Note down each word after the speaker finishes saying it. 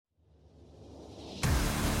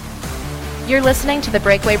You're listening to the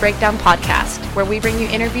Breakaway Breakdown podcast, where we bring you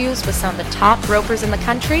interviews with some of the top ropers in the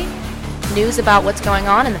country, news about what's going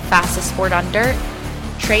on in the fastest sport on dirt,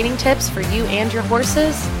 training tips for you and your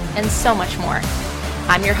horses, and so much more.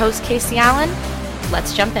 I'm your host, Casey Allen.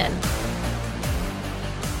 Let's jump in.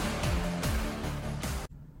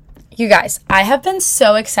 You guys, I have been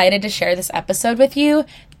so excited to share this episode with you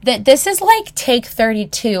that this is like take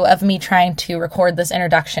 32 of me trying to record this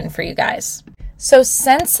introduction for you guys. So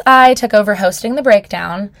since I took over hosting the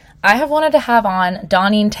breakdown, I have wanted to have on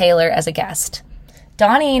Dawnine Taylor as a guest.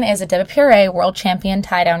 Dawnine is a de Bapere world champion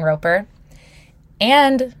tie-down roper.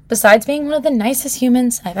 And besides being one of the nicest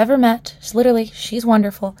humans I've ever met, she's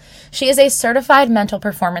wonderful, she is a certified mental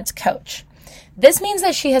performance coach. This means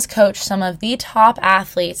that she has coached some of the top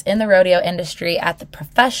athletes in the rodeo industry at the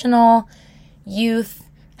professional, youth,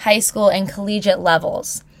 high school, and collegiate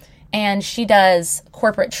levels. And she does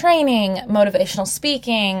corporate training, motivational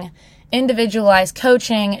speaking, individualized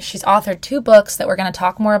coaching. She's authored 2 books that we're going to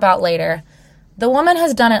talk more about later. The woman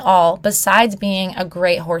has done it all besides being a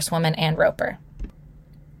great horsewoman and roper.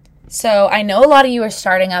 So I know a lot of you are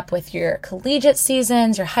starting up with your collegiate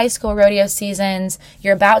seasons, your high school rodeo seasons.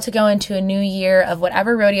 You're about to go into a new year of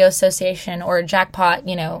whatever rodeo association or jackpot,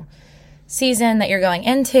 season that you're going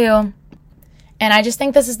into. And I just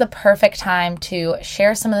think this is the perfect time to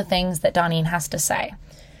share some of the things that Dawnine has to say.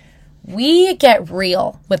 We get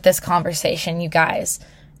real with this conversation, you guys.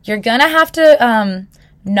 You're going to have to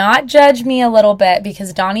not judge me a little bit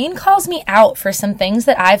because Dawnine calls me out for some things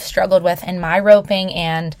that I've struggled with in my roping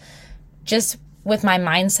and just with my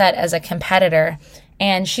mindset as a competitor.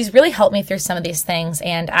 And she's really helped me through some of these things.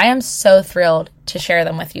 And I am so thrilled to share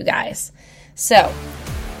them with you guys. So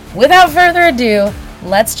without further ado,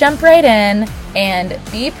 let's jump right in and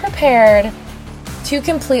be prepared to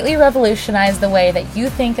completely revolutionize the way that you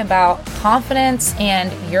think about confidence and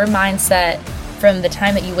your mindset from the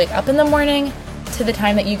time that you wake up in the morning to the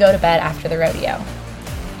time that you go to bed after the rodeo.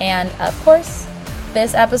 And of course,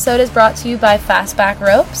 this episode is brought to you by Fastback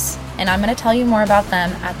Ropes, and I'm going to tell you more about them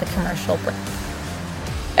at the commercial break.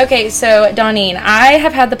 Okay, so Dawnine, I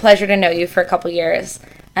have had the pleasure to know you for a couple years,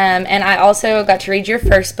 and I also got to read your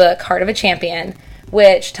first book, Heart of a Champion,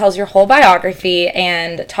 which tells your whole biography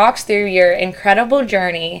and talks through your incredible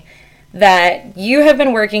journey that you have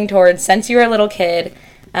been working towards since you were a little kid,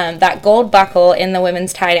 that gold buckle in the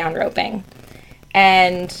women's tie-down roping.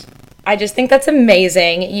 And I just think that's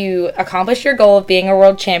amazing. You accomplished your goal of being a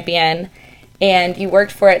world champion, and you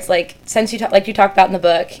worked for it. Since you talked about in the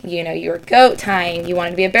book, you were goat tying, you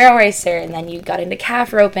wanted to be a barrel racer, and then you got into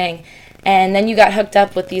calf roping, and then you got hooked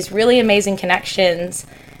up with these really amazing connections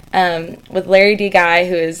with Larry D. Guy,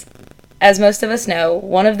 who is, as most of us know,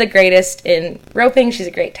 one of the greatest in roping. She's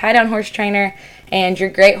a great tie-down horse trainer, and your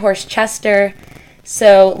great horse Chester.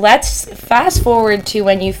 So let's fast forward to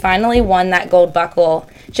when you finally won that gold buckle.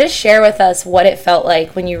 Just share with us what it felt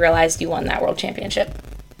like when you realized you won that world championship.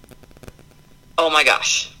 Oh my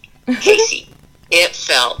gosh, Casey, it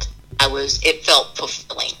felt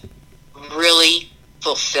fulfilling, really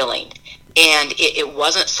fulfilling. And it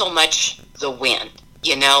wasn't so much the win.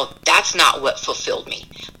 That's not what fulfilled me.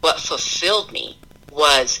 What fulfilled me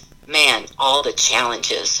was, all the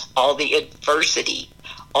challenges, all the adversity,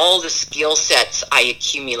 all the skill sets I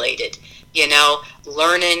accumulated,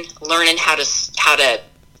 learning how to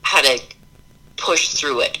push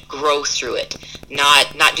through it, grow through it,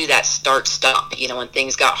 not do that start stop. When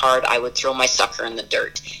things got hard, I would throw my sucker in the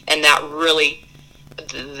dirt. And that really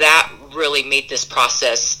made this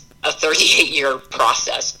process a 38-year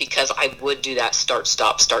process, because I would do that start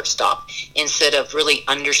stop, instead of really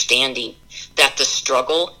understanding that the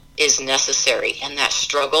struggle is necessary and that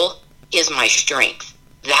struggle is my strength.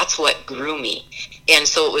 That's what grew me. And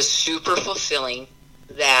so it was super fulfilling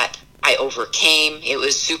that I overcame. It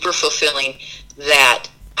was super fulfilling that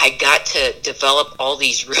I got to develop all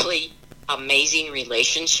these really amazing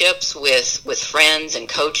relationships with friends and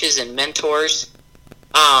coaches and mentors.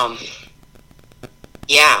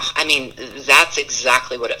 That's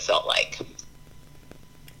exactly what it felt like.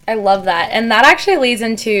 I love that. And that actually leads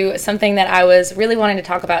into something that I was really wanting to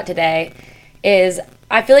talk about today is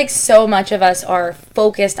I feel like so much of us are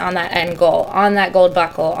focused on that end goal, on that gold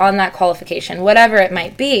buckle, on that qualification, whatever it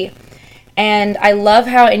might be. And I love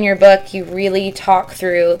how in your book you really talk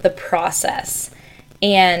through the process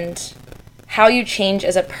and how you change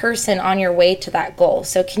as a person on your way to that goal.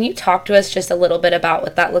 So can you talk to us just a little bit about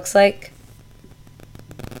what that looks like?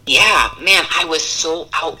 Yeah, I was so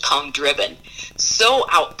outcome driven.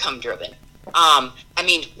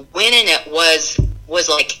 Winning it was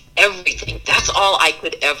like everything. That's all I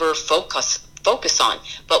could ever focus on.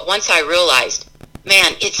 But once I realized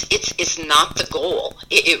man, it's not the goal.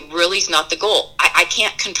 It really is not the goal. I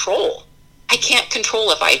can't control. I can't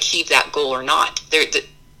control if I achieve that goal or not.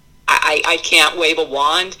 I can't wave a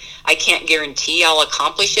wand. I can't guarantee I'll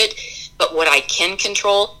accomplish it. But what I can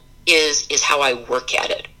control is how I work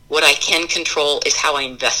at it. What I can control is how I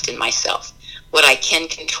invest in myself. What I can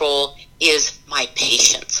control is my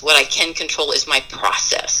patience. What I can control is my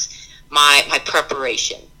process, my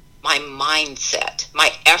preparation, my mindset,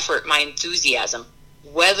 my effort, my enthusiasm.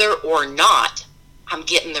 Whether or not I'm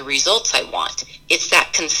getting the results I want, it's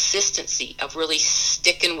that consistency of really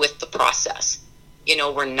sticking with the process. You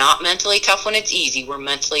know, we're not mentally tough when it's easy. We're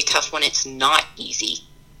mentally tough when it's not easy.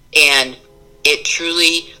 And it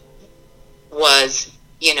truly was,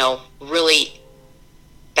 you know, really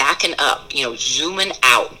backing up, you know, zooming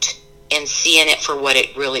out and seeing it for what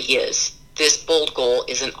it really is. This bold goal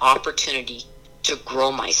is an opportunity to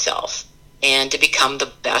grow myself and to become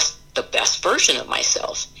the best version of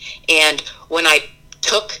myself. And when I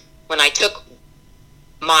took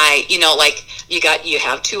my, you know, like you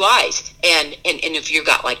have two eyes, and if you've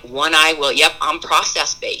got like one eye, well, yep, I'm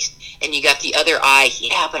process based, and you got the other eye,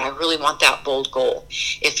 yeah, but I really want that bold goal.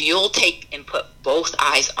 If you'll take and put both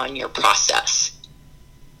eyes on your process,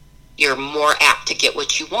 you're more apt to get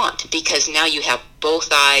what you want, because now you have both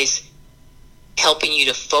eyes helping you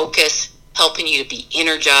to focus, helping you to be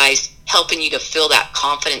energized, helping you to fill that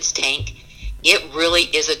confidence tank. It really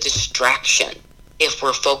is a distraction if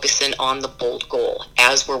we're focusing on the bold goal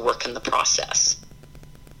as we're working the process.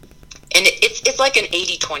 And it's like an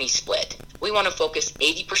 80-20 split. We want to focus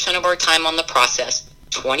 80% of our time on the process,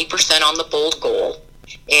 20% on the bold goal.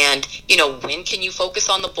 And, you know, when can you focus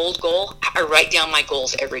on the bold goal? I write down my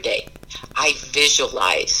goals every day. I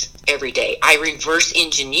visualize every day. I reverse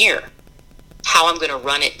engineer how I'm going to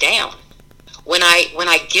run it down. When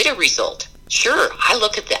I get a result, sure, I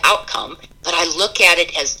look at the outcome, but I look at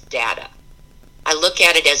it as data. I look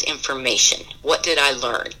at it as information. What did I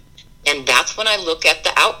learn? And that's when I look at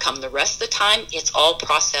the outcome. The rest of the time, it's all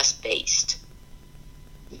process-based.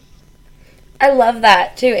 I love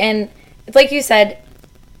that, too. And it's like you said,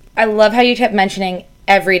 I love how you kept mentioning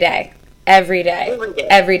every day.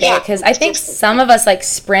 Because I think some of us, like,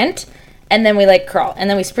 sprint, and then we, like, crawl. And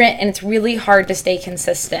then we sprint, and it's really hard to stay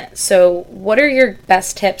consistent. So what are your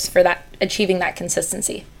best tips for that, achieving that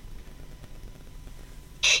consistency?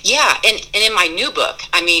 Yeah, and in my new book,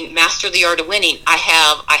 I mean, Master the Art of Winning, I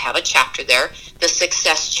have a chapter there, the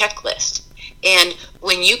success checklist. And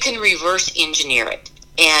when you can reverse engineer it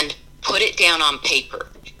and put it down on paper,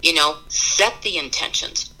 you know, set the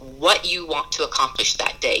intentions, what you want to accomplish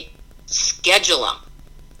that day, schedule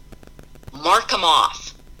them, mark them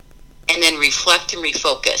off, and then reflect and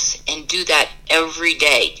refocus, and do that every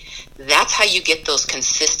day. That's how you get those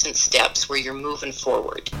consistent steps where you're moving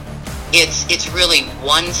forward. It's really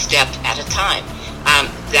one step at a time.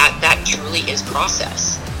 That truly is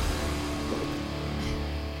process.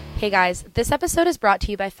 Hey guys, this episode is brought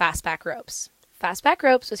to you by Fastback Ropes. Fastback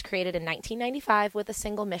Ropes was created in 1995 with a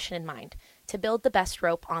single mission in mind: to build the best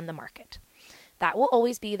rope on the market. That will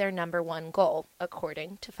always be their number one goal,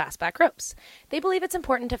 according to Fastback Ropes. They believe it's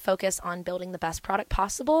important to focus on building the best product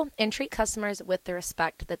possible and treat customers with the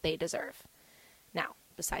respect that they deserve. Now,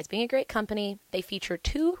 besides being a great company, they feature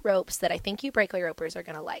two ropes that I think you breakaway ropers are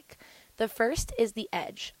going to like. The first is the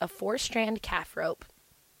Edge, a 4-strand calf rope.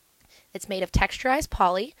 It's made of texturized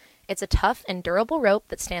poly. It's a tough and durable rope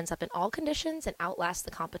that stands up in all conditions and outlasts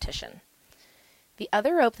the competition. The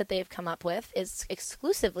other rope that they've come up with is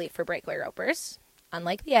exclusively for breakaway ropers,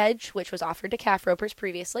 unlike the Edge, which was offered to calf ropers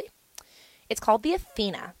previously. It's called the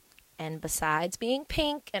Athena. And besides being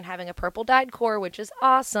pink and having a purple dyed core, which is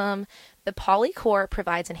awesome, the poly core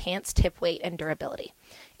provides enhanced tip weight and durability.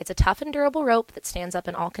 It's a tough and durable rope that stands up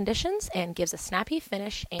in all conditions and gives a snappy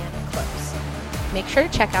finish and close. Make sure to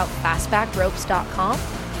check out fastbackropes.com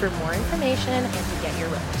for more information and to get your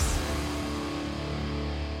ropes.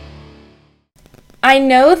 I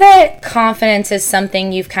know that confidence is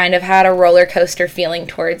something you've kind of had a roller coaster feeling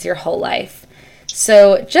towards your whole life.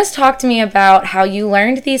 So just talk to me about how you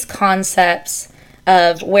learned these concepts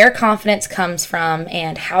of where confidence comes from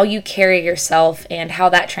and how you carry yourself and how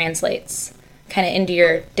that translates kind of into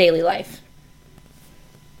your daily life.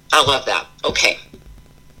 I love that. Okay.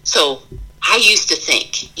 So I used to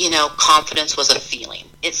think, you know, confidence was a feeling.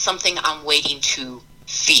 It's something I'm waiting to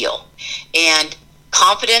feel. And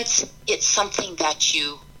confidence, it's something that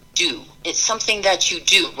you do. It's something that you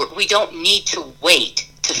do. We don't need to wait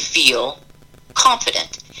to feel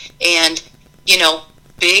confident. And, you know,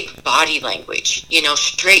 big body language, you know,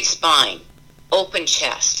 straight spine, open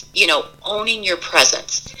chest, you know, owning your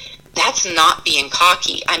presence. that's not being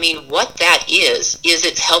cocky. I mean, what that is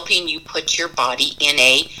it's helping you put your body in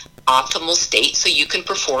a optimal state so you can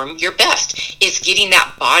perform your best. It's getting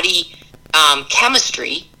that body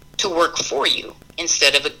chemistry to work for you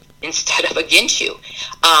instead of against you.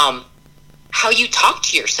 How you talk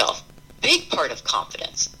to yourself, big part of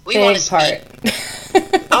confidence. We want to speak.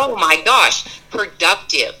 Oh my gosh,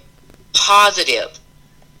 productive, positive,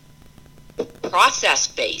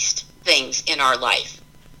 process-based things in our life.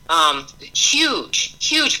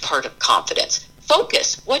 Huge part of confidence.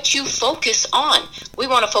 Focus, what you focus on. We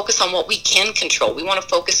want to focus on what we can control. We want to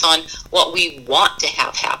focus on what we want to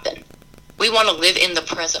have happen. We want to live in the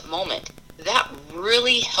present moment. That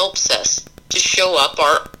really helps us to show up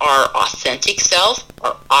our authentic self,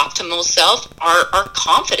 our optimal self, our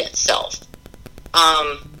confident self.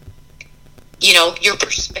 Your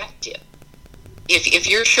perspective. If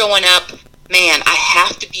you're showing up, man, I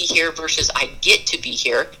have to be here versus I get to be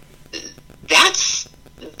here, that's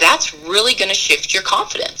really going to shift your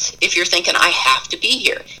confidence. If you're thinking, I have to be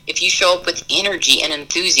here, if you show up with energy and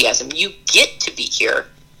enthusiasm, you get to be here,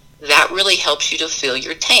 that really helps you to fill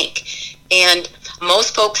your tank. And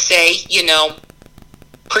most folks say,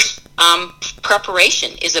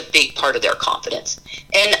 preparation is a big part of their confidence.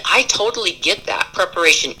 And I totally get that.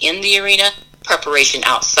 Preparation in the arena, preparation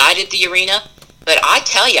outside of the arena. But I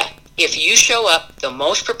tell you, if you show up the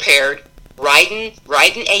most prepared, riding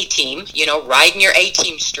A-team, riding your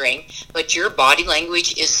A-team string, but your body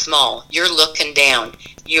language is small, you're looking down,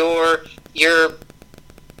 you're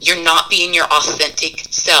not being your authentic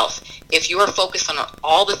self. If you are focusing on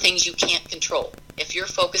all the things you can't control, if you're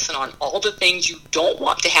focusing on all the things you don't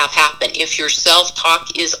want to have happen, if your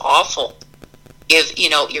self-talk is awful, if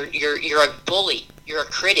you're a bully, you're a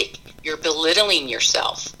critic, you're belittling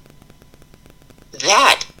yourself,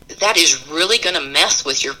 that is really going to mess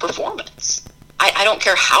with your performance. I don't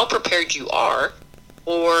care how prepared you are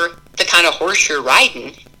or the kind of horse you're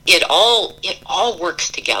riding, it all works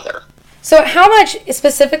together. So how much,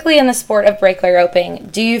 specifically in the sport of breakaway roping,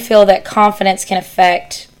 do you feel that confidence can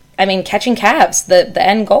affect, catching calves, the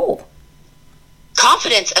end goal?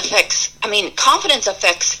 Confidence affects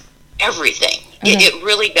everything. Mm-hmm. It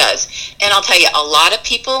really does. And I'll tell you, a lot of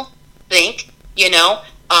people think,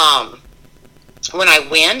 when I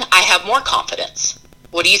win, I have more confidence.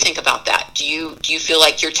 What do you think about that? Do you feel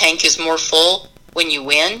like your tank is more full when you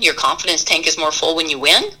win? Your confidence tank is more full when you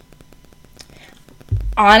win?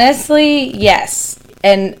 Honestly, yes.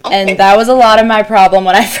 And that was a lot of my problem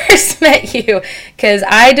when I first met you, because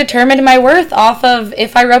I determined my worth off of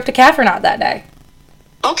if I roped a calf or not that day.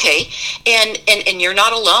 Okay, and you're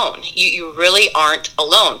not alone. You really aren't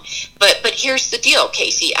alone. But here's the deal,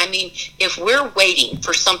 Casey. If we're waiting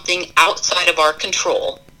for something outside of our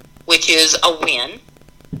control, which is a win,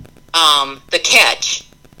 the catch,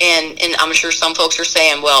 and I'm sure some folks are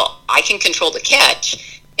saying, well, I can control the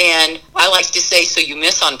catch, and I like to say, so you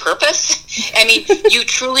miss on purpose? You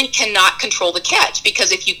truly cannot control the catch,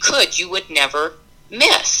 because if you could, you would never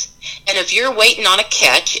miss. And if you're waiting on a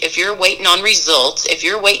catch, if you're waiting on results, if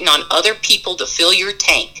you're waiting on other people to fill your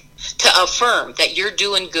tank, to affirm that you're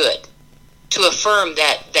doing good, to affirm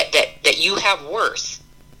that you have worth,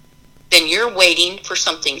 then you're waiting for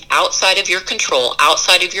something outside of your control,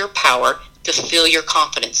 outside of your power, to fill your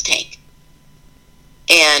confidence tank.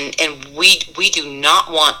 And we do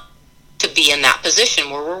not want to be in that position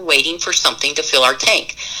where we're waiting for something to fill our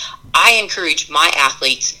tank. I encourage my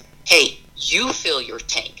athletes, hey, you fill your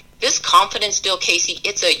tank. This confidence deal, Casey,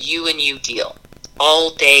 it's a you and you deal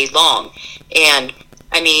all day long. And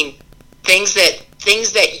things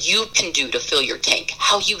that you can do to fill your tank,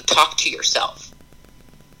 how you talk to yourself.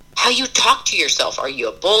 How you talk to yourself. Are you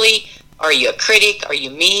a bully? Are you a critic? Are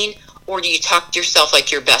you mean? Or do you talk to yourself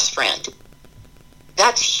like your best friend?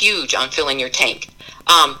 That's huge on filling your tank.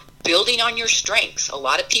 Building on your strengths. A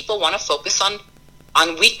lot of people want to focus on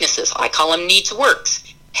weaknesses. I call them needs works.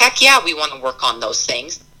 Heck yeah, we want to work on those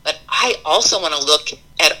things. But I also want to look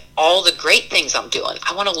at all the great things I'm doing.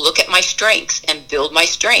 I want to look at my strengths and build my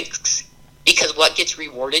strengths, because what gets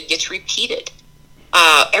rewarded gets repeated.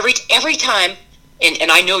 Every time,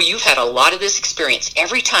 and I know you've had a lot of this experience,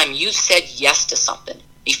 every time you've said yes to something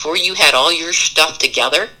before you had all your stuff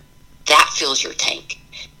together, that fills your tank.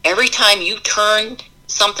 Every time you turn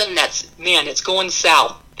something it's going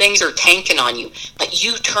south, things are tanking on you, but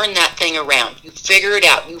you turn that thing around, you figure it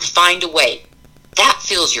out, you find a way, that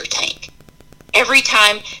fills your tank. Every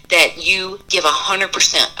time that you give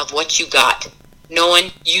 100% of what you got,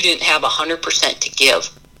 knowing you didn't have 100% to give,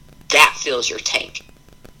 that fills your tank.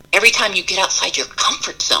 Every time you get outside your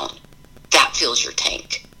comfort zone, that fills your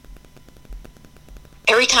tank.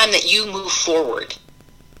 Every time that you move forward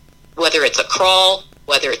whether it's a crawl,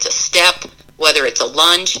 whether it's a step, whether it's a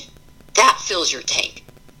lunge, that fills your tank.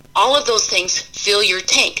 All of those things fill your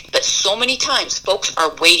tank, but so many times folks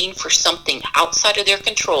are waiting for something outside of their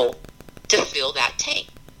control to fill that tank.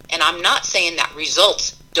 And I'm not saying that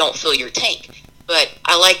results don't fill your tank, but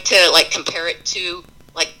I like to compare it to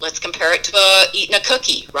let's compare it to eating a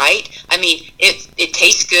cookie, right? I mean, it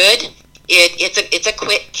tastes good. It's a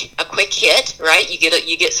quick hit, right?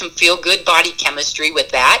 You get some feel good body chemistry with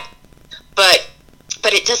that, but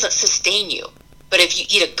it doesn't sustain you. But if you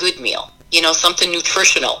eat a good meal, something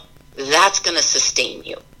nutritional, that's going to sustain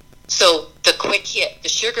you. So the quick hit, the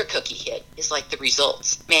sugar cookie hit, is like the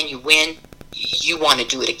results. Man, you win, you want to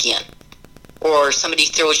do it again. Or somebody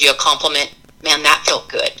throws you a compliment, man, that felt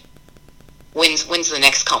good. When's the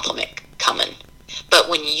next compliment coming? But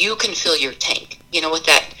when you can fill your tank, with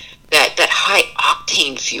that high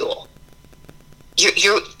octane fuel,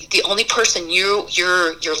 you're the only person you're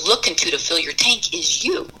looking to fill your tank is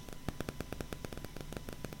you.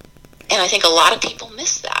 And I think a lot of people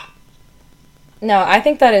miss that. No, I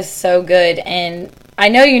think that is so good. And I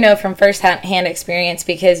know from first-hand experience,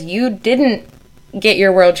 because you didn't get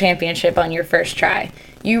your world championship on your first try.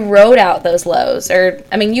 You rode out those lows,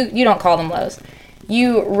 you don't call them lows.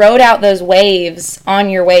 You rode out those waves on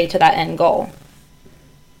your way to that end goal.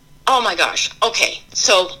 Oh my gosh. Okay.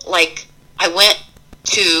 So I went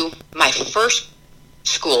to my first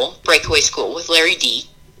school, breakaway school, with Larry D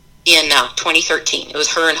in 2013. It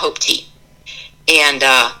was her and Hope T. And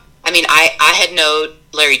I had known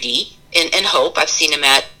Larry D and Hope. I've seen him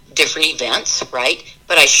at different events, right?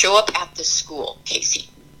 But I show up at the school, Casey,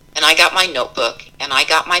 and I got my notebook and I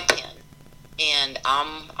got my pen, and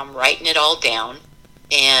I'm writing it all down,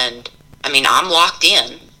 and I'm locked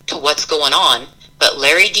in to what's going on. But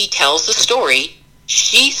Larry D tells the story.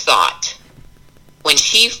 She thought, when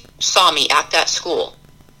she saw me at that school,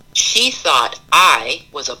 she thought I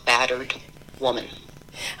was a battered woman.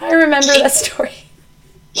 I remember that story.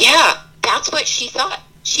 Yeah, that's what she thought.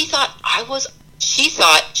 She thought my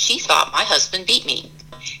husband beat me.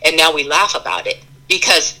 And now we laugh about it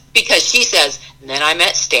because she says, and then I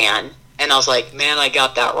met Stan, and I was like, man, I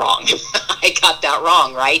got that wrong. I got that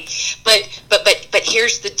wrong, right? But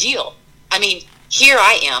here's the deal. Here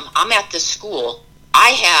I am. I'm at the school. I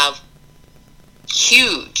have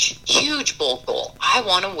huge bold goal. I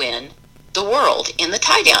want to win the world in the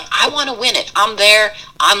tie down. I want to win it. I'm there.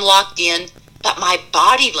 I'm locked in. But my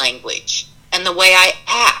body language and the way I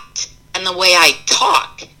act and the way I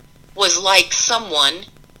talk was like someone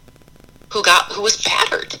who was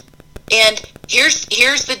battered. And here's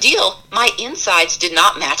the deal. My insides did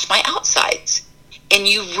not match my outsides. And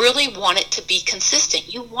you really want it to be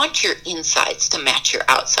consistent. You want your insides to match your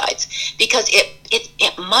outsides, because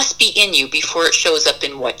it must be in you before it shows up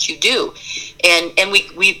in what you do. And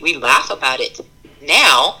we laugh about it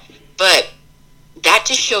now, but that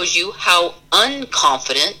just shows you how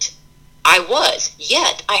unconfident I was.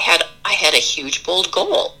 Yet I had a huge bold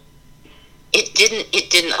goal. It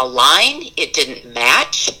didn't align, it didn't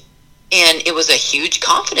match, and it was a huge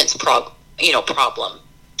confidence problem.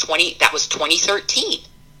 That was 2013,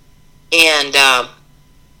 and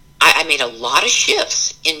I made a lot of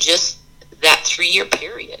shifts in just that 3-year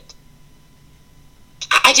period.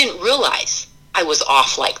 I didn't realize I was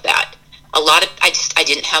off like that. I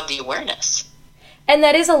didn't have the awareness. And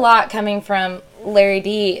that is a lot coming from Larry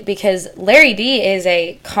D, because Larry D is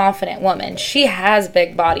a confident woman. She has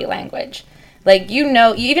big body language. Even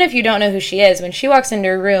if you don't know who she is, when she walks into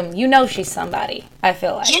a room, she's somebody, I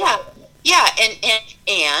feel like. Yeah,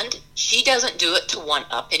 and she doesn't do it to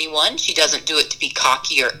one-up anyone. She doesn't do it to be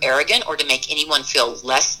cocky or arrogant or to make anyone feel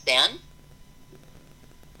less than.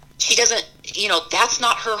 She doesn't, that's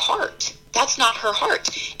not her heart. That's not her heart.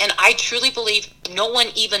 And I truly believe no one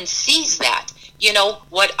even sees that.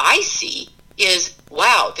 What I see is,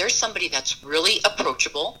 wow, there's somebody that's really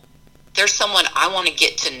approachable. There's someone I want to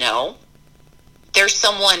get to know. There's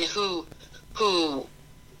someone who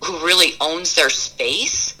really owns their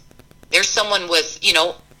space. There's someone with,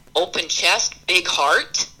 open chest, big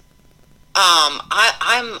heart.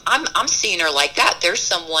 I'm seeing her like that. There's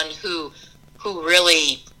someone who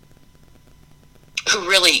really,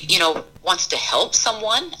 wants to help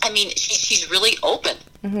someone. She's really open.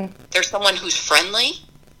 Mm-hmm. There's someone who's friendly.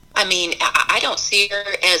 I don't see her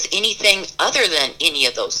as anything other than any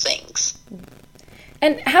of those things.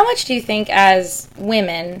 And how much do you think, as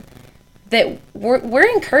women, that we're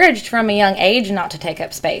encouraged from a young age not to take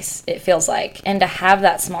up space, it feels like, and to have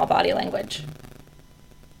that small body language?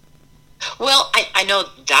 Well, I know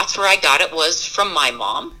that's where I got it, was from my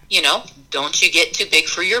mom. Don't you get too big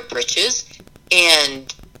for your britches.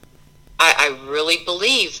 And I really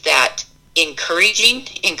believe that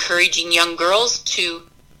encouraging young girls to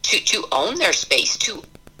own their space, to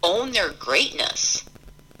own their greatness,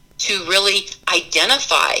 to really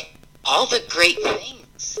identify all the great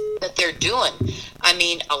things that they're doing. I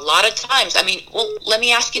mean, a lot of times, well, let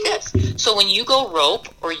me ask you this. So when you go rope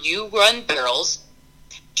or you run barrels,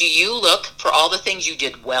 do you look for all the things you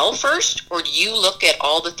did well first, or do you look at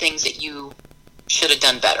all the things that you should have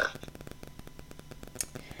done better?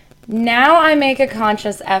 Now I make a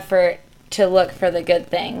conscious effort to look for the good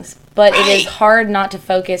things, but It is hard not to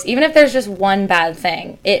focus. Even if there's just one bad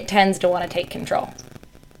thing, it tends to want to take control.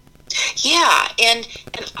 Yeah, and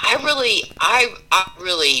I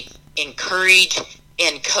really encourage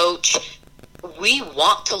and coach. We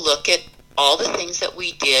want to look at all the things that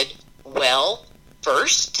we did well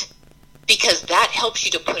first, because that helps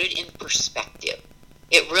you to put it in perspective.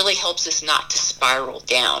 It really helps us not to spiral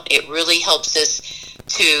down. It really helps us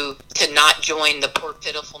to not join the poor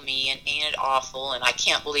pitiful me and ain't it awful and I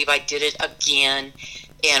can't believe I did it again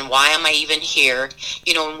and why am I even here?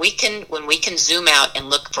 You know, when we can zoom out and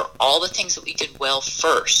look for all the things that we did well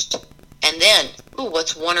first, and then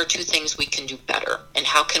what's one or two things we can do better and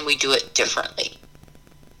how can we do it differently?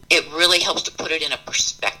 It really helps to put it in a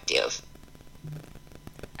perspective.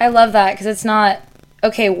 I love that, because it's not,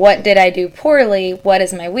 okay, what did I do poorly? What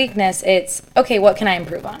is my weakness? It's, okay, what can I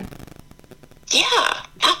improve on? Yeah,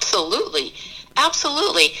 absolutely.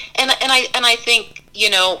 Absolutely. And I think, you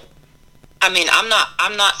know, I mean,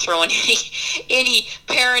 I'm not throwing any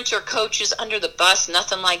parents or coaches under the bus,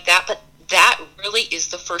 nothing like that, but that really is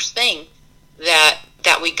the first thing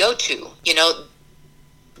that we go to. You know,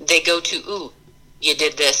 they go to, ooh, you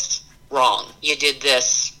did this wrong. You did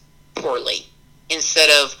this poorly. Instead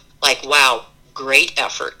of like, wow, great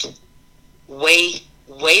effort. Way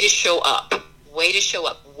to show up. Way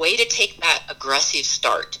to take that aggressive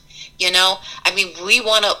start. You know, I mean, we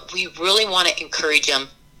really want to encourage them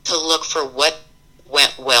to look for what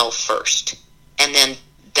went well first. And then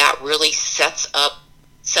that really sets up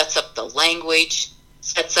the language,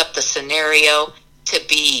 sets up the scenario to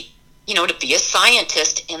be, you know, to be a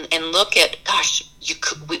scientist and look at, gosh,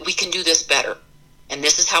 we can do this better. And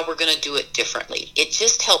this is how we're going to do it differently. It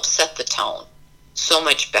just helps set the tone so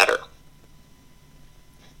much better.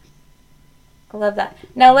 I love that.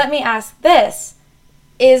 Now let me ask this.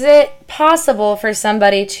 Is it possible for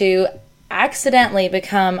somebody to accidentally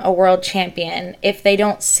become a world champion if they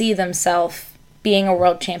don't see themselves being a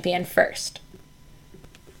world champion first?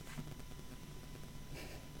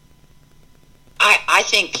 I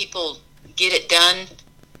think people get it done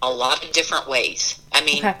a lot of different ways. I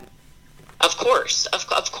mean, okay. Of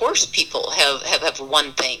course people have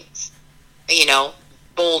won things, you know,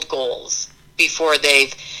 bold goals before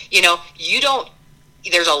they've, you know,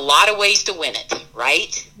 there's a lot of ways to win it,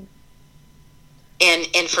 right?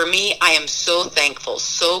 And for me, I am so thankful,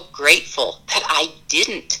 so grateful that I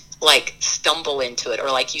didn't like stumble into it or,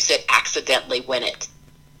 like you said, accidentally win it.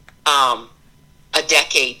 A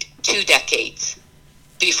decade, 2 decades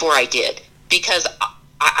before I did, because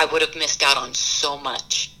I would have missed out on so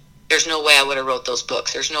much. There's no way I would have wrote those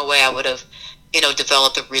books. There's no way I would have, you know,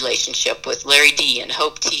 developed a relationship with Larry D and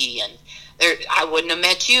Hope T, and I wouldn't have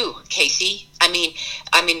met you, Casey. I mean,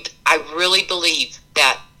 I really believe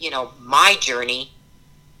that, you know, my journey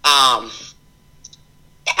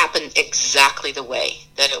happened exactly the way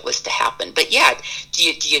that it was to happen. But yeah, do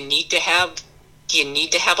you need to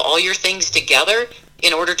have all your things together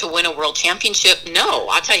in order to win a world championship? No,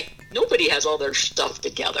 I'll tell you, nobody has all their stuff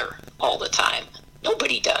together all the time.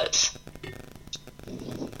 Nobody does.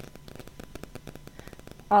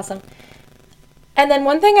 Awesome. And then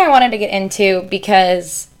one thing I wanted to get into,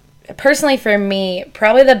 because personally for me,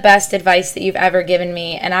 probably the best advice that you've ever given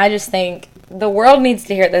me, and I just think the world needs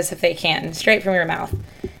to hear this if they can, straight from your mouth.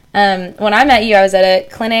 When I met you, I was at a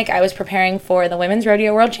clinic. I was preparing for the Women's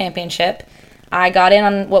Rodeo World Championship. I got in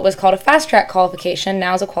on what was called a fast track qualification,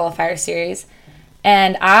 now is a qualifier series.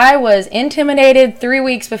 And I was intimidated 3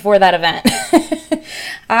 weeks before that event.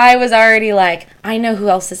 I was already like, I know who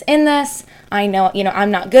else is in this. I know, you know,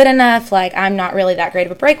 I'm not good enough. Like, I'm not really that great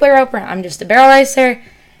of a breakaway roper. I'm just a barrel racer.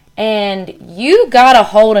 And you got a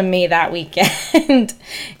hold of me that weekend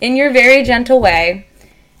in your very gentle way.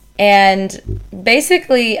 And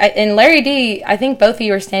basically, in Larry D, I think both of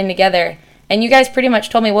you were standing together. And you guys pretty much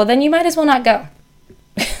told me, well, then you might as well not go.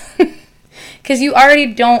 Because you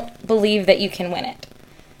already don't believe that you can win it.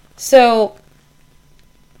 So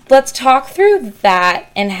let's talk through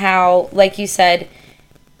that and how, like you said,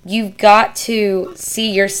 you've got to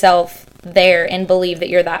see yourself there and believe that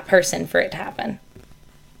you're that person for it to happen.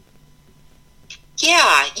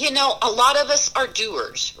 Yeah, a lot of us are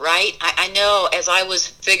doers, right? I know as I was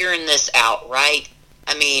figuring this out, right?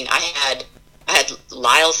 I mean, I had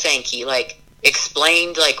Lyle Sankey like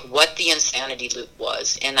explained like what the insanity loop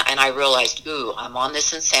was, and I realized, ooh, I'm on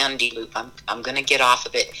this insanity loop. I'm gonna get off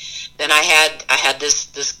of it. Then I had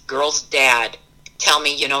this girl's dad tell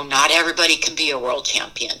me, not everybody can be a world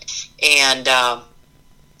champion, and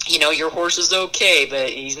your horse is okay, but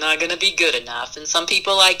he's not going to be good enough. And some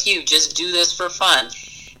people like you just do this for fun.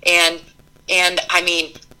 And I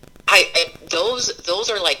mean, those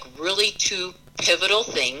are like really two pivotal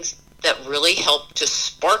things that really helped to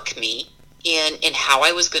spark me in how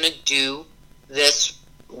I was going to do this,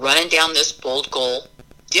 running down this bold goal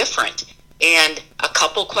different. And a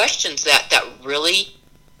couple questions that really,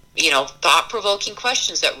 thought-provoking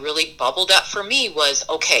questions that really bubbled up for me was,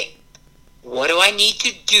 okay, what do I need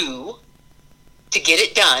to do to get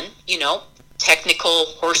it done? Technical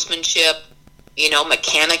horsemanship,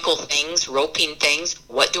 mechanical things, roping things.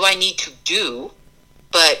 What do I need to do?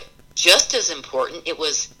 But just as important, it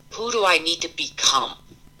was, who do I need to become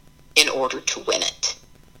in order to win it?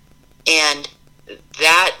 And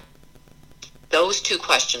those two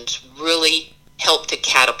questions really helped to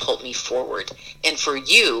catapult me forward. And for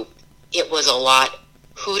you, it was a lot,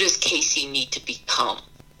 who does Casey need to become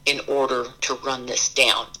in order to run this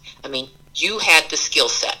down? I mean, you had the skill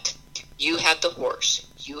set, you had the horse,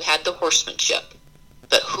 you had the horsemanship,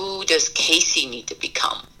 but who does Casey need to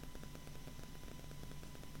become?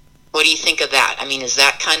 What do you think of that? I mean, is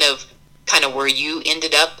that kind of where you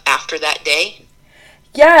ended up after that day?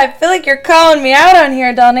 Yeah, I feel like you're calling me out on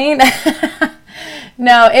here, Donnie.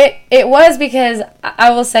 No, it was because I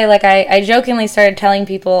will say, like, I jokingly started telling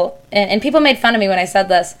people, and people made fun of me when I said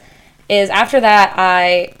this, is after that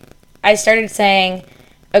I started saying,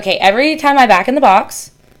 okay, every time I back in the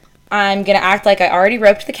box, I'm going to act like I already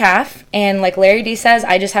roped the calf, and like Larry D says,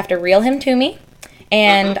 I just have to reel him to me,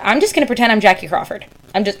 and I'm just going to pretend I'm Jackie Crawford.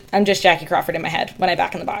 I'm just Jackie Crawford in my head when I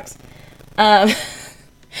back in the box.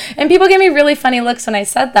 And people gave me really funny looks when I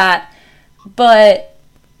said that, but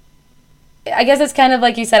I guess it's kind of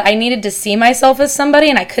like you said, I needed to see myself as somebody,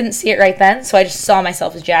 and I couldn't see it right then, so I just saw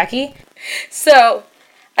myself as Jackie. So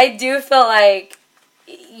I do feel like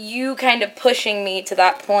you kind of pushing me to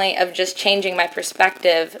that point of just changing my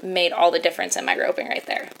perspective made all the difference in my roping right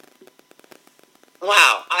there.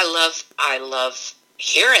 Wow, I love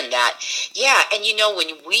hearing that. Yeah, and when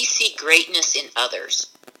we see greatness in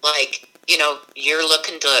others, like, you're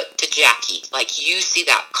looking to Jackie, like you see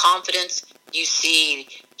that confidence, you see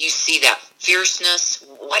that fierceness,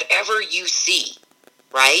 whatever you see,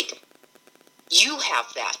 right? You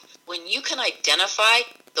have that. When you can identify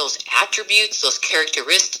those attributes, those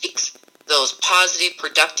characteristics, those positive,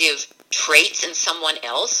 productive traits in someone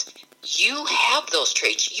else, you have those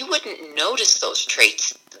traits. You wouldn't notice those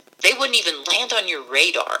traits. They wouldn't even land on your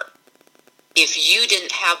radar if you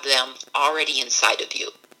didn't have them already inside of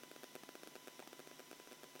you.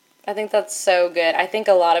 I think that's so good. I think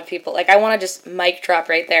a lot of people, like, I want to just mic drop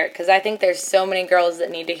right there, because I think there's so many girls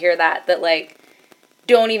that need to hear that, like,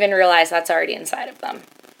 don't even realize that's already inside of them.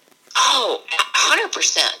 Oh,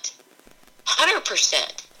 100%.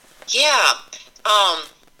 100%. Yeah.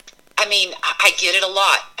 I mean, I get it a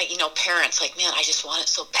lot. Parents like, man, I just want it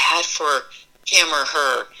so bad for him or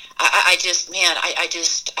her. I just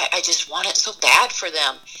want it so bad for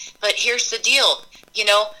them. But here's the deal.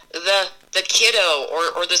 The kiddo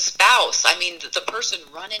or the spouse, I mean, the person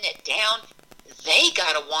running it down, they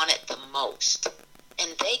gotta want it the most.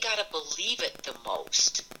 And they gotta believe it the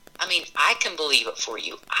most. I mean, I can believe it for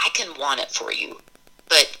you. I can want it for you.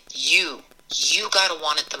 But you gotta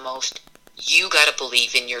want it the most. You gotta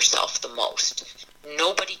believe in yourself the most.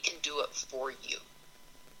 Nobody can do it for you.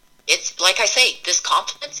 It's like I say, this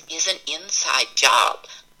confidence is an inside job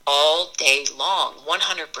all day long,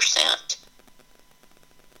 100%.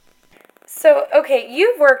 So, okay,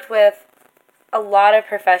 you've worked with a lot of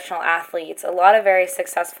professional athletes, a lot of very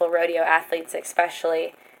successful rodeo athletes,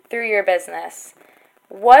 especially through your business.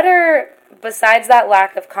 What are, besides that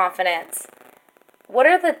lack of confidence, what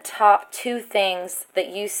are the top two things that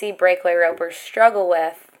you see breakaway ropers struggle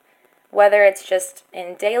with, whether it's just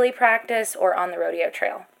in daily practice or on the rodeo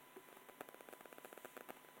trail?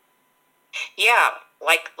 Yeah,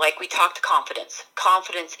 like we talked, confidence.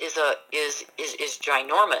 Confidence is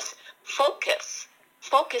ginormous. Focus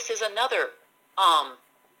is another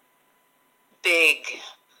big,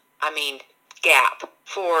 gap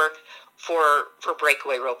for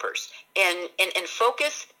breakaway ropers. And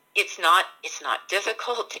focus, it's not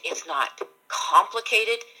difficult, it's not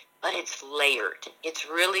complicated, but it's layered. It's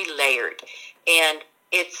really layered. And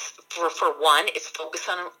It's for one, it's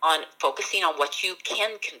focusing on what you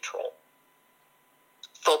can control,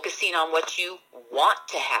 focusing on what you want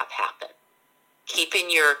to have happen, keeping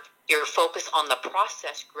your focus on the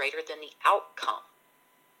process greater than the outcome,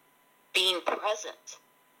 being present,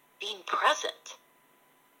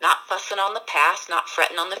 not fussing on the past, not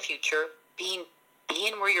fretting on the future, being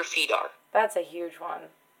where your feet are. That's a huge one.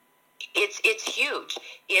 It's huge.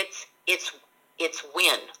 It's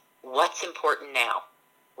when. What's important now?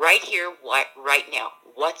 Right here, right now.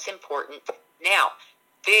 What's important now?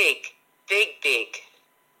 Big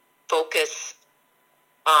focus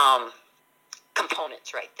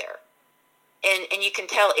components right there. And you can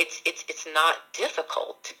tell it's not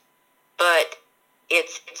difficult, but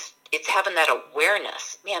it's having that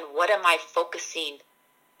awareness. Man, what am I focusing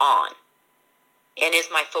on? And is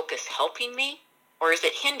my focus helping me or is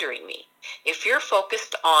it hindering me? If you're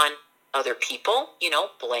focused on other people,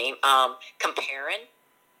 blame, comparing,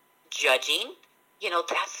 judging,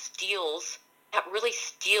 that really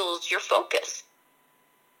steals your focus.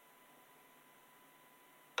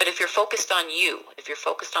 But if you're focused on you, if you're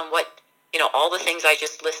focused on what, all the things I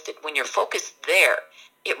just listed, when you're focused there,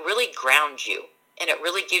 it really grounds you and it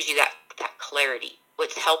really gives you that clarity,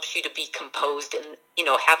 which helps you to be composed and,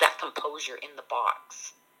 have that composure in the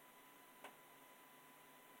box.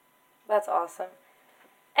 That's awesome.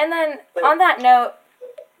 And then on that note,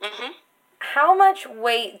 mm-hmm. How much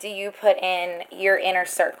weight do you put in your inner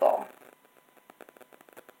circle?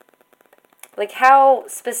 Like, how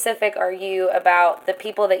specific are you about the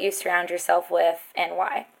people that you surround yourself with and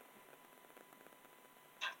why?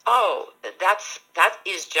 Oh, that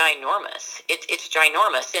is ginormous. It's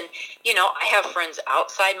ginormous. And, I have friends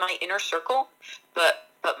outside my inner circle, but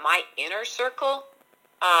my inner circle,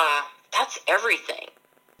 that's everything.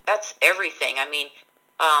 That's everything. I mean,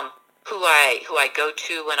 who I go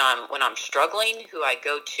to when I'm struggling, who I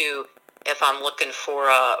go to if I'm looking for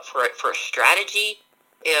a strategy,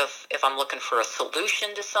 if I'm looking for a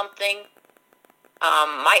solution to something.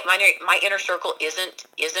 My inner circle isn't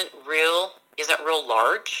real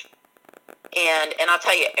large, and I'll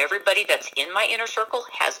tell you, everybody that's in my inner circle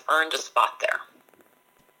has earned a spot there.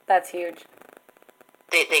 That's huge.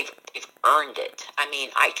 They've earned it. I mean,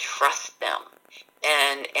 I trust them,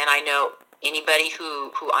 and I know anybody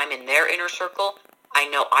who I'm in their inner circle, I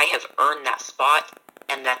know I have earned that spot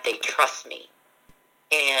and that they trust me.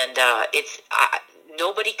 And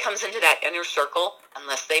nobody comes into that inner circle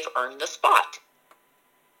unless they've earned the spot.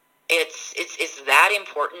 It's that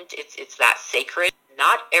important. It's that sacred.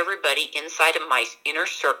 Not everybody inside of my inner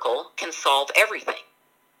circle can solve everything,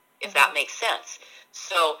 if that makes sense.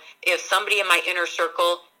 So if somebody in my inner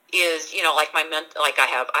circle is, like I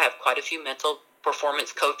have quite a few mental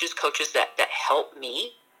performance coaches that help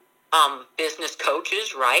me, business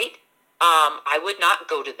coaches, right? I would not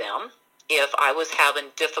go to them if I was having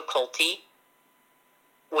difficulty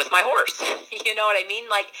with my horse. You know what I mean?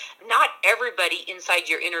 Like, not everybody inside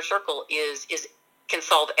your inner circle can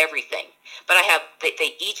solve everything, but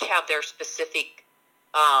they each have their specific,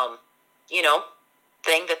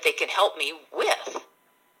 thing that they can help me with.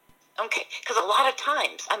 Okay, because a lot of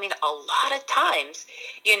times,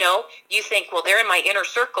 you think, well, they're in my inner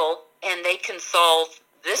circle and they can solve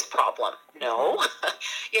this problem. No,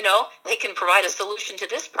 they can provide a solution to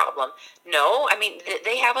this problem. No, I mean,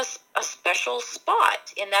 they have a special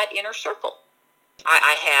spot in that inner circle.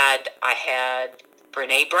 I had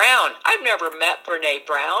Brene Brown. I've never met Brene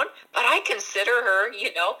Brown, but I consider her,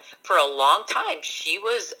 for a long time, she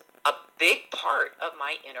was a big part of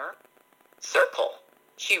my inner circle.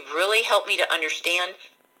 She really helped me to understand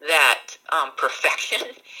that perfection,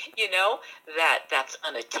 that's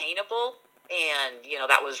unattainable. And,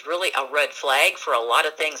 that was really a red flag for a lot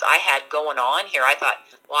of things I had going on here. I thought,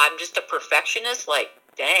 well, I'm just a perfectionist. Like,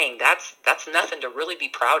 dang, that's nothing to really be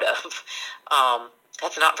proud of.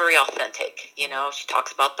 That's not very authentic. She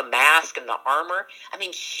talks about the mask and the armor. I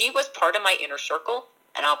mean, she was part of my inner circle,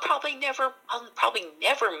 and I'll probably never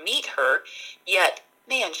meet her, yet,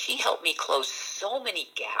 man, she helped me close so many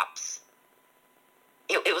gaps.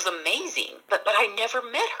 It was amazing, but I never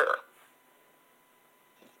met her.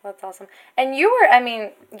 That's awesome. And you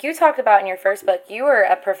talked about in your first book, you were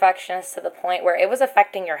a perfectionist to the point where it was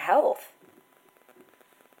affecting your health.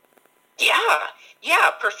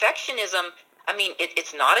 Yeah, perfectionism, I mean,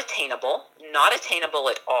 it's not attainable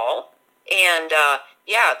at all. And,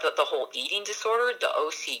 the whole eating disorder, the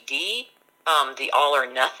OCD, the all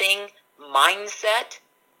or nothing mindset,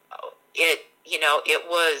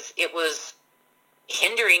 it was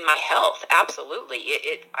hindering my health. Absolutely.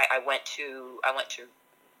 I went to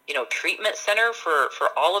treatment center for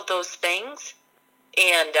all of those things.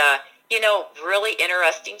 And, really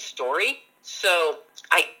interesting story. So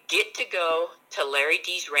I get to go to Larry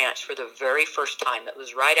D's ranch for the very first time. It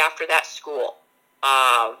was right after that school.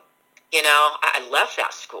 I left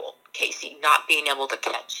that school, Casey, not being able to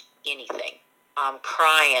catch anything. I'm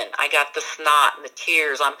crying. I got the snot and the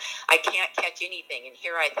tears. I can't catch anything. And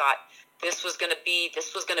here I thought this was going to be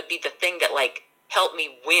the thing that like helped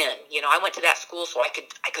me win. I went to that school so I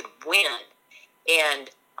could win. And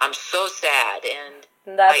I'm so sad. And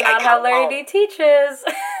that's not how Larry D teaches.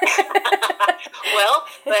 Well,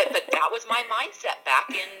 but that was my mindset back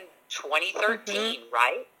in 2013,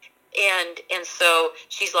 right? And so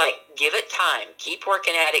she's like, give it time, keep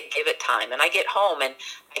working at it, give it time. And I get home and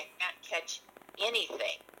I can't catch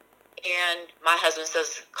anything. And my husband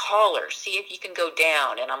says, call her, see if you can go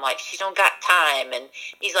down. And I'm like, she don't got time. And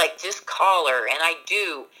he's like, just call her. And I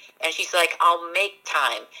do. And she's like, I'll make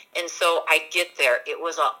time. And so I get there. It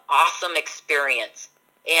was an awesome experience.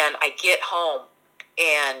 And I get home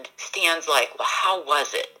and Stan's like, well, how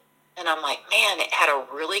was it? And I'm like, man, it had a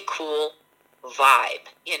really cool vibe,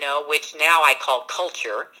 which now I call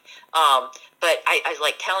culture. But I was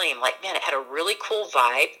like telling him, like, man, it had a really cool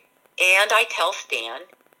vibe. And I tell Stan,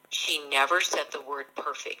 she never said the word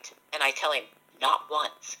perfect. And I tell him, not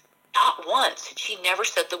once. She never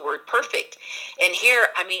said the word perfect. And here,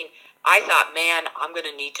 I thought, man, I'm going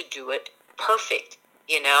to need to do it perfect,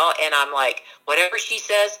 and I'm like, whatever she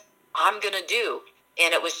says, I'm going to do.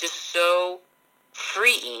 And it was just so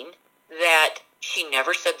freeing that she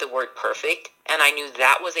never said the word perfect. And I knew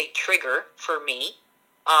that was a trigger for me.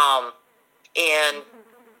 And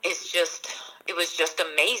it was just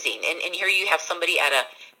amazing. And here you have somebody at a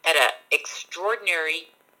extraordinary,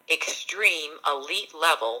 extreme, elite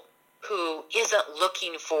level who isn't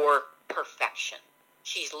looking for perfection.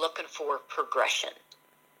 She's looking for progression.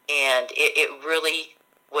 And it really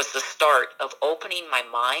was the start of opening my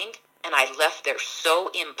mind. And I left there so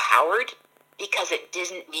empowered because it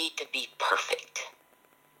didn't need to be perfect.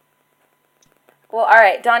 Well, all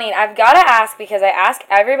right, Donnie, I've got to ask, because I ask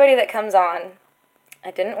everybody that comes on. I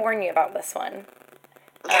didn't warn you about this one.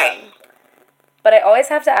 Okay. But I always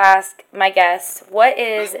have to ask my guests, what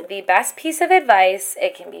is the best piece of advice?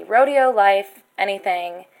 It can be rodeo, life,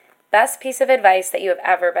 anything. Best piece of advice that you have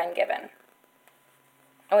ever been given?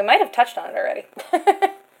 And we might have touched on it already.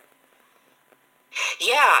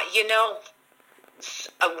 Yeah,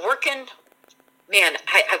 I've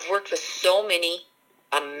worked with so many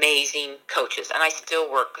amazing coaches, and I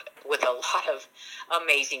still work with a lot of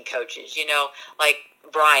amazing coaches, like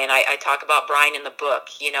Brian. I talk about Brian in the book.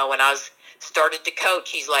 When I started to coach,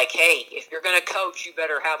 he's like, hey, if you're going to coach, you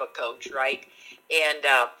better have a coach, right? And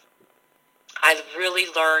I've really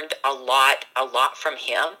learned a lot from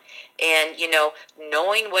him. And,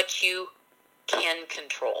 knowing what you can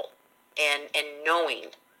control and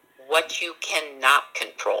knowing what you cannot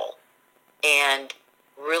control, and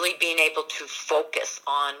really being able to focus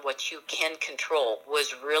on what you can control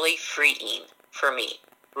was really freeing for me.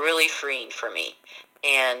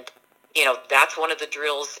 And, that's one of the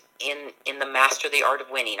drills in the Master the Art of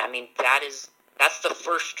Winning. That's the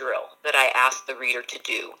first drill that I ask the reader to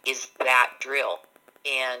do, is that drill.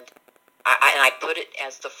 And I put it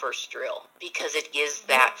as the first drill because it is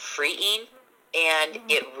that freeing, and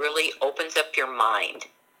it really opens up your mind,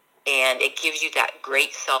 and it gives you that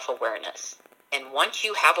great self-awareness. And once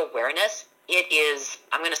you have awareness, you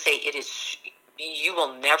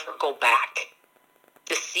will never go back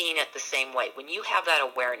to seeing it the same way. When you have that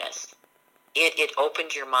awareness, it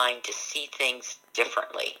opens your mind to see things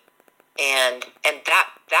differently. And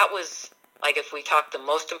that was, like, if we talk the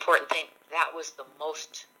most important thing, that was the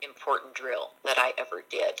most important drill that I ever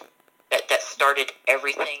did. That started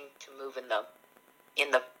everything to move in the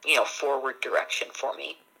forward direction for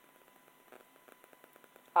me.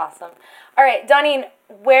 Awesome. All right, Donnie,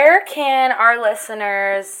 where can our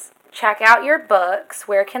listeners check out your books?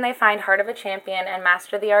 Where can they find Heart of a Champion and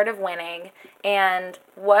Master the Art of Winning? And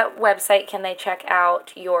what website can they check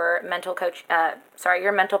out your mental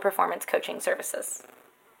performance coaching services?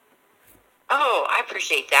 Oh, I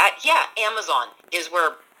appreciate that. Yeah, Amazon is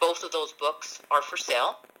where both of those books are for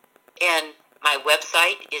sale. And my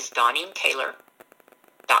website is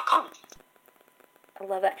DonningTaylor.com. I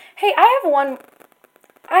love that. Hey, I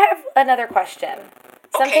have another question.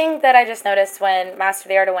 Something that I just noticed when Master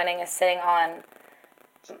the Art of Winning is sitting on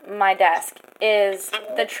my desk is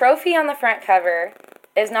the trophy on the front cover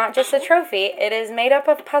is not just a trophy, it is made up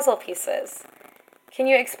of puzzle pieces. Can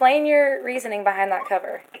you explain your reasoning behind that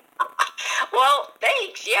cover? Well,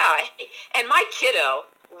 thanks, yeah. And my kiddo,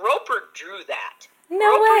 Roper, drew that.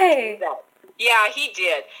 No way. Yeah, he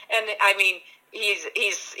did. And He's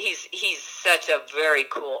such a very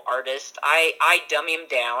cool artist. I dumb him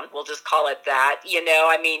down. We'll just call it that.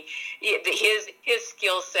 I mean, his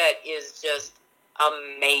skill set is just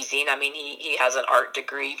amazing. I mean, he has an art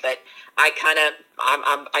degree, but I'll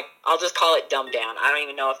just call it dumb down. I don't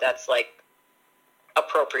even know if that's like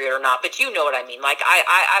appropriate or not, but you know what I mean. Like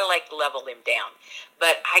I like level him down,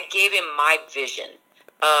 but I gave him my vision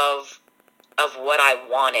of what I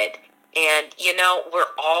wanted. And, we're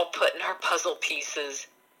all putting our puzzle pieces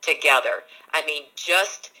together. I mean,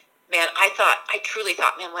 man, I truly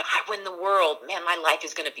thought, man, when I win the world, man, my life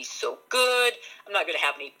is going to be so good. I'm not going to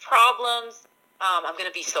have any problems. I'm going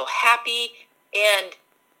to be so happy. And,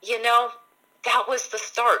 that was the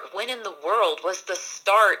start. Winning the world was the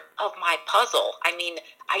start of my puzzle. I mean,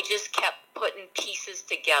 I just kept putting pieces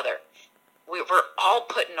together. We're all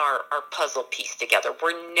putting our puzzle piece together.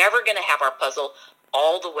 We're never going to have our puzzle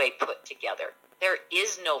all the way put together. There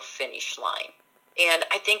is no finish line. And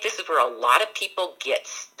I think this is where a lot of people get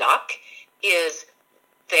stuck, is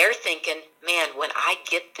they're thinking, man, when I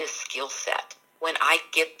get this skill set, when I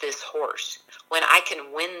get this horse, when I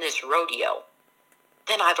can win this rodeo,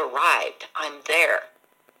 then I've arrived. I'm there.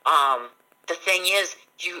 The thing is,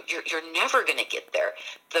 you're never going to get there.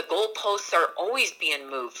 The goalposts are always being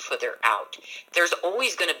moved further out. There's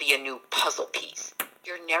always going to be a new puzzle piece.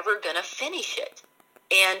 You're never going to finish it.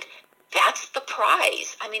 And that's the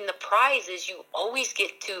prize. I mean, the prize is you're always going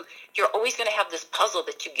to have this puzzle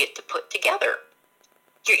that you get to put together.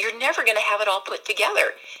 You're never going to have it all put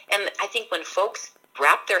together. And I think when folks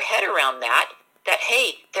wrap their head around that,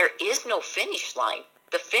 hey, there is no finish line.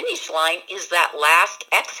 The finish line is that last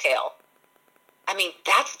exhale. I mean,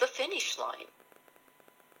 that's the finish line.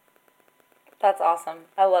 That's awesome.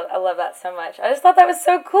 I love that so much. I just thought that was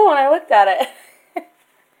so cool when I looked at it.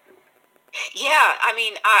 Yeah, I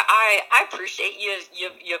mean, I appreciate you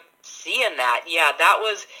seeing that. Yeah, that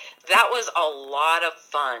was a lot of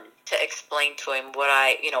fun to explain to him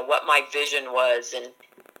what my vision was,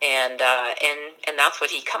 and that's what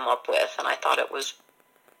he come up with, and I thought it was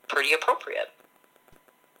pretty appropriate.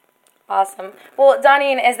 Awesome. Well,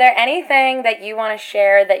 Donnie, is there anything that you want to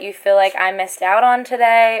share that you feel like I missed out on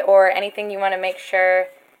today, or anything you want to make sure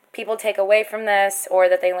people take away from this, or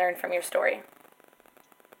that they learn from your story?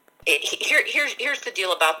 Here's the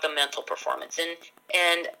deal about the mental performance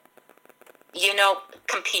and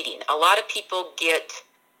competing. A lot of people get,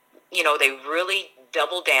 they really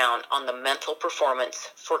double down on the mental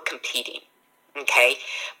performance for competing. Okay,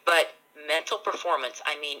 but mental performance,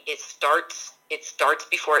 I mean, it starts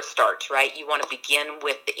before it starts, right? You want to begin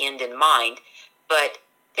with the end in mind, but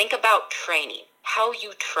think about training. How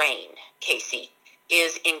you train, Casey,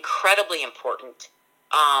 is incredibly important.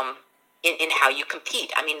 In how you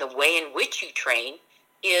compete. I mean, the way in which you train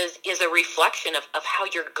is a reflection of how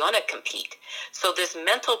you're going to compete. So this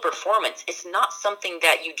mental performance is not something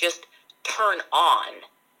that you just turn on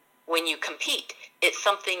when you compete. It's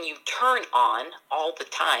something you turn on all the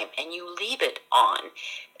time, and you leave it on.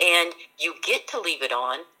 And you get to leave it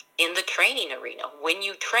on in the training arena. When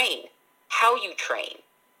you train, how you train.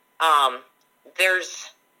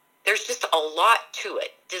 There's just a lot to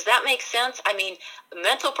it. Does that make sense? I mean,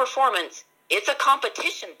 mental performance, it's a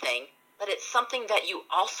competition thing, but it's something that you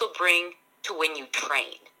also bring to when you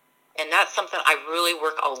train. And that's something I really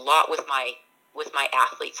work a lot with my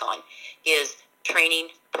athletes on, is training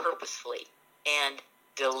purposefully and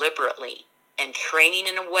deliberately, and training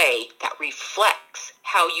in a way that reflects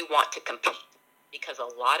how you want to compete. Because a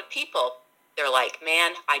lot of people, they're like,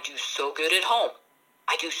 man, I do so good at home.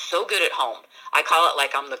 I do so good at home. I call it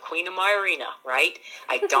like I'm the queen of my arena, right?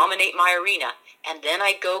 I dominate my arena, and then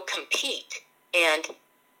I go compete, and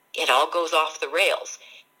it all goes off the rails.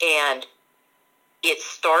 And it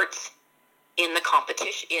starts in the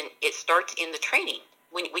competition. It starts in the training.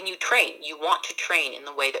 When you train, you want to train in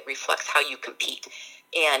the way that reflects how you compete.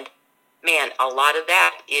 And man, a lot of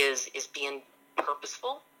that is being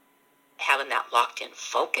purposeful, having that locked in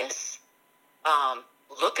focus,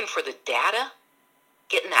 looking for the data,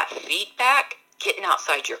 getting that feedback, getting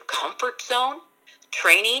outside your comfort zone,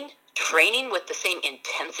 training with the same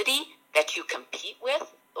intensity that you compete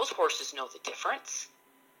with. Those horses know the difference.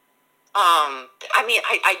 I mean,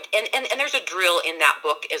 and there's a drill in that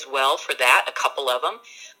book as well for that, a couple of them.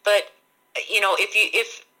 But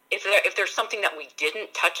if there's something that we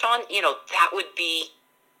didn't touch on, that would be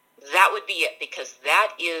it, because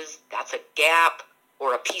that's a gap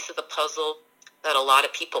or a piece of the puzzle that a lot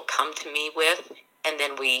of people come to me with. And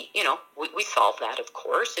then we solve that, of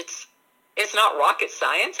course. It's not rocket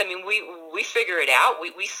science. I mean, we figure it out.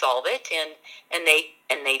 We solve it, and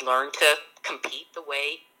they learn to compete the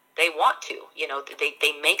way they want to.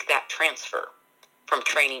 They make that transfer. from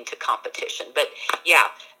training to competition. But yeah,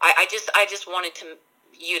 I just wanted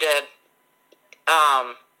you to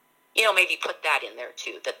maybe put that in there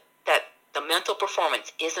too, that the mental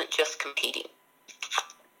performance isn't just competing,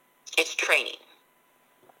 it's training.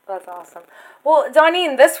 That's awesome. Well,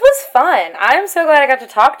 Dawnine, this was fun. I'm so glad I got to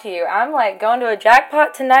talk to you. I'm like going to a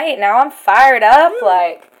jackpot tonight. Now I'm fired up.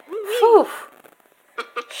 Like, whew.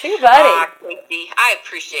 Shoot, buddy. Casey, I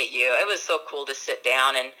appreciate you. It was so cool to sit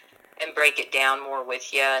down and break it down more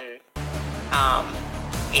with you. And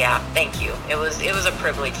yeah, thank you. It was a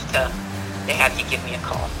privilege to have you give me a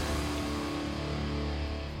call.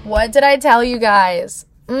 What did I tell you guys?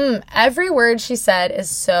 Every word she said is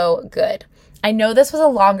so good. I know this was a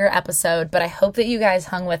longer episode, but I hope that you guys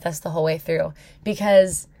hung with us the whole way through,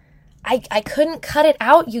 because I couldn't cut it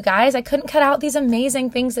out, you guys. I couldn't cut out these amazing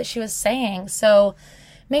things that she was saying. So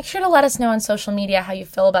make sure to let us know on social media how you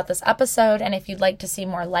feel about this episode, and if you'd like to see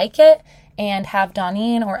more like it and have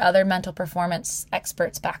Dawnine or other mental performance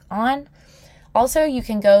experts back on. Also, you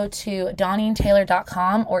can go to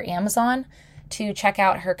DawnineTaylor.com or Amazon to check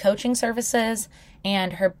out her coaching services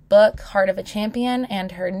and her book, Heart of a Champion,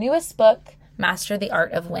 and her newest book, Master the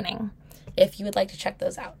Art of Winning, if you would like to check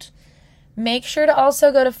those out. Make sure to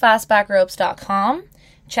also go to fastbackropes.com.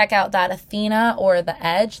 Check out that Athena or the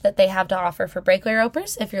Edge that they have to offer for breakaway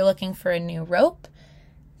ropers if you're looking for a new rope.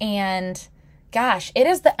 And gosh, it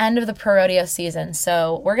is the end of the pro rodeo season,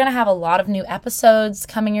 so we're going to have a lot of new episodes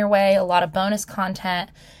coming your way, a lot of bonus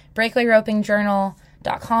content.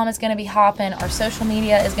 BreakawayRopingJournal.com is going to be hopping. Our social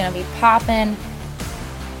media is going to be popping.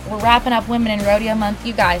 We're wrapping up Women in Rodeo Month.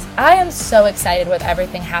 You guys, I am so excited with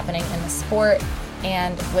everything happening in the sport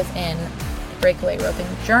and within Breakaway Roping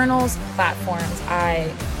Journal's platforms.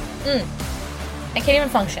 I can't even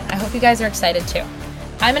function. I hope you guys are excited too.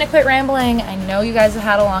 I'm going to quit rambling. I know you guys have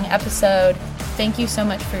had a long episode. Thank you so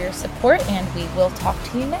much for your support, and we will talk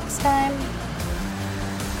to you next time.